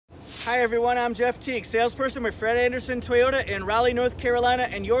Hi everyone, I'm Jeff Teague, salesperson with Fred Anderson Toyota in Raleigh, North Carolina,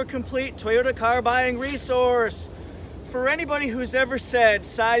 and your complete Toyota car buying resource. For anybody who's ever said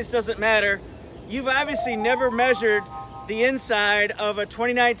size doesn't matter, you've obviously never measured the inside of a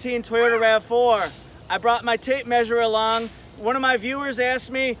 2019 Toyota RAV4. I brought my tape measure along. One of my viewers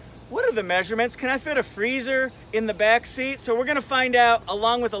asked me, what are the measurements? Can I fit a freezer in the back seat? So we're gonna find out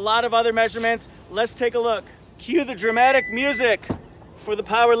along with a lot of other measurements. Let's take a look. Cue the dramatic music for the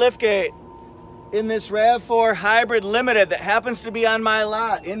power liftgate in this RAV4 Hybrid Limited that happens to be on my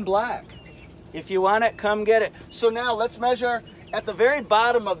lot in black. If you want it, come get it. So now let's measure at the very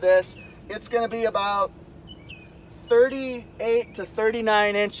bottom of this. It's gonna be about 38 to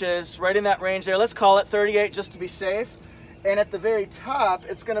 39 inches, right in that range there. Let's call it 38 just to be safe. And at the very top,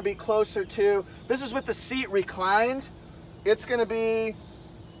 it's gonna be closer to, this is with the seat reclined, it's gonna be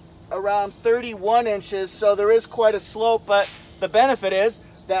around 31 inches, so there is quite a slope, but the benefit is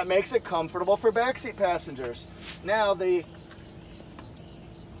that makes it comfortable for backseat passengers. Now the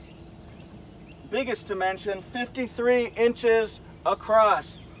biggest dimension, 53 inches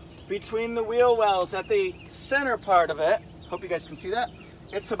across between the wheel wells at the center part of it. Hope you guys can see that.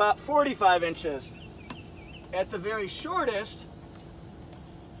 It's about 45 inches. At the very shortest,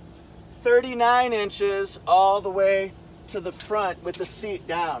 39 inches all the way to the front with the seat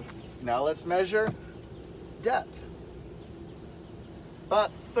down. Now let's measure depth.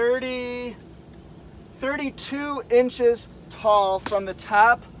 About 32 inches tall from the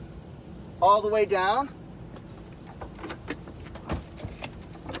top all the way down.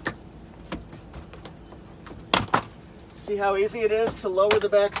 See how easy it is to lower the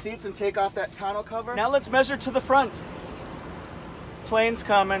back seats and take off that tonneau cover? Now let's measure to the front. Plane's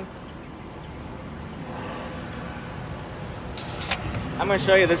coming. I'm going to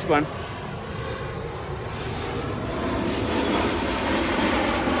show you this one.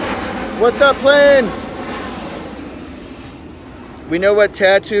 What's up, plane? We know what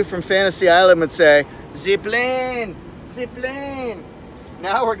Tattoo from Fantasy Island would say. Zipplane, zipplane.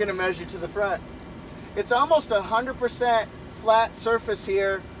 Now we're going to measure to the front. It's almost 100% flat surface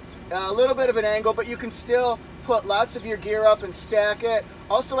here, a little bit of an angle, but you can still put lots of your gear up and stack it.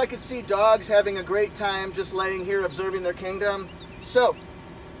 Also, I could see dogs having a great time just laying here observing their kingdom. So,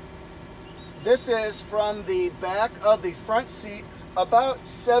 this is from the back of the front seat, about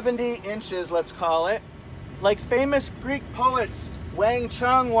 70 inches, let's call it. Like famous Greek poets, Wang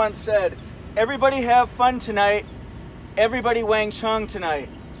Chung once said, everybody have fun tonight, everybody Wang Chung tonight.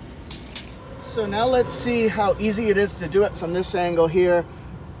 So now let's see how easy it is to do it from this angle here.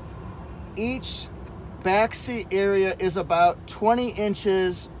 Each back seat area is about 20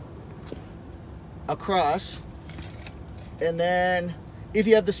 inches across. And then if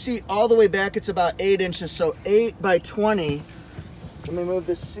you have the seat all the way back, it's about 8 inches. So 8 by 20. Let me move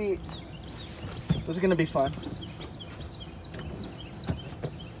this seat. This is gonna be fun.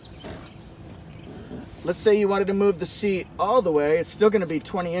 Let's say you wanted to move the seat all the way. It's still gonna be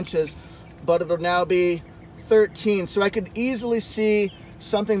 20 inches. But it'll now be 13. So I could easily see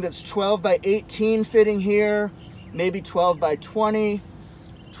something that's 12 by 18 fitting here, maybe 12 by 20.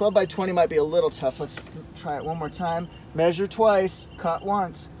 12 by 20 might be a little tough. Let's try it one more time. Measure twice, cut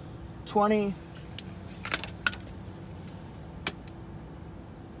once. 20.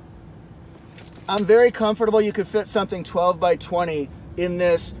 I'm very comfortable you could fit something 12 by 20 in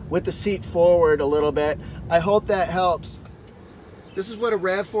this with the seat forward a little bit. I hope that helps. This is what a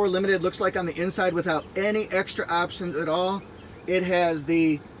RAV4 Limited looks like on the inside without any extra options at all. It has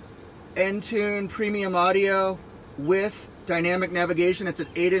the Entune premium audio with dynamic navigation. It's an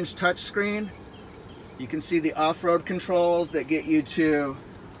 8-inch touchscreen. You can see the off-road controls that get you to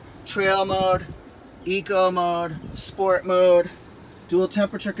trail mode, eco mode, sport mode, dual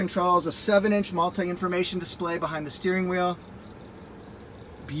temperature controls, a 7-inch multi-information display behind the steering wheel.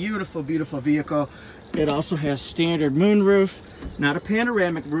 Beautiful, beautiful vehicle. It also has standard moonroof, not a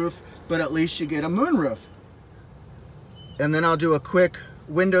panoramic roof, but at least you get a moonroof. And then I'll do a quick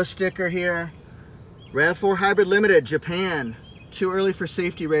window sticker here. RAV4 Hybrid Limited, Japan. Too early for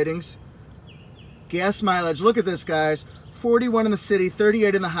safety ratings. Gas mileage, look at this, guys. 41 in the city,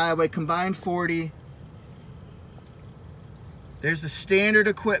 38 in the highway, combined 40. There's the standard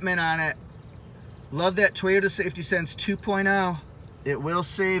equipment on it. Love that Toyota Safety Sense 2.0. It will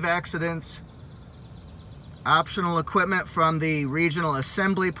save accidents. Optional equipment from the regional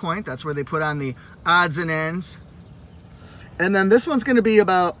assembly point. That's where they put on the odds and ends. And then this one's going to be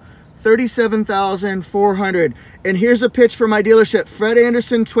about $37,400. And here's a pitch for my dealership, Fred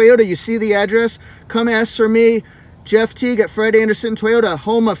Anderson Toyota. You see the address? Come ask for me, Jeff Teague at Fred Anderson Toyota,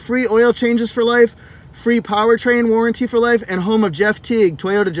 home of free oil changes for life, free powertrain warranty for life, and home of Jeff Teague,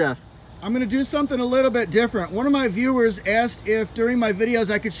 Toyota Jeff. I'm gonna do something a little bit different. One of my viewers asked if during my videos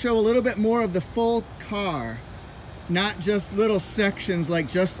I could show a little bit more of the full car, not just little sections like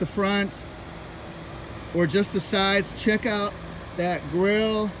just the front or just the sides. Check out that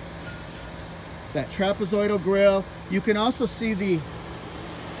grill, that trapezoidal grill. You can also see the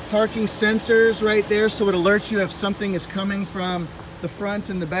parking sensors right there, so it alerts you if something is coming from the front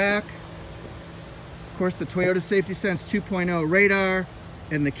and the back. Of course, the Toyota Safety Sense 2.0 radar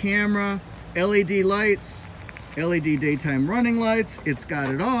and the camera, LED lights, LED daytime running lights. It's got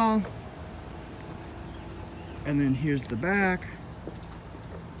it all. And then here's the back.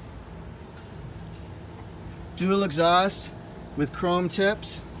 Dual exhaust with chrome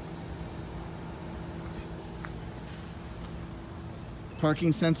tips.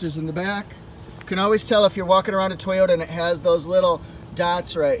 Parking sensors in the back. You can always tell if you're walking around a Toyota and it has those little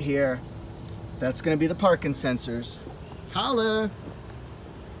dots right here. That's going to be the parking sensors. Holla!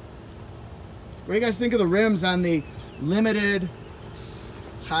 What do you guys think of the rims on the limited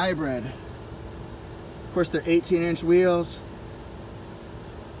hybrid? Of course, they're 18-inch wheels.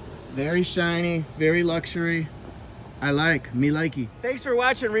 Very shiny, very luxury. I like, me likey. Thanks for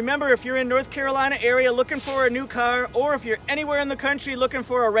watching. Remember, if you're in North Carolina area looking for a new car, or if you're anywhere in the country looking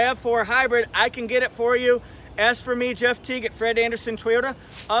for a RAV4 hybrid, I can get it for you. Ask for me, Jeff Teague at Fred Anderson Toyota.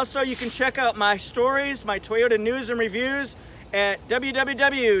 Also, you can check out my stories, my Toyota news and reviews at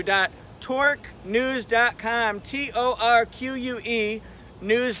www.torquenews.com, T-O-R-Q-U-E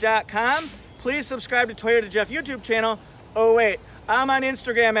news.com. Please subscribe to Toyota Jeff YouTube channel. Oh wait, I'm on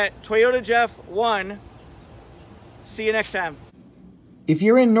Instagram at ToyotaJeff1. See you next time. If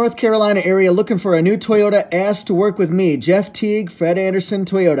you're in North Carolina area looking for a new Toyota, ask to work with me, Jeff Teague, Fred Anderson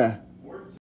Toyota.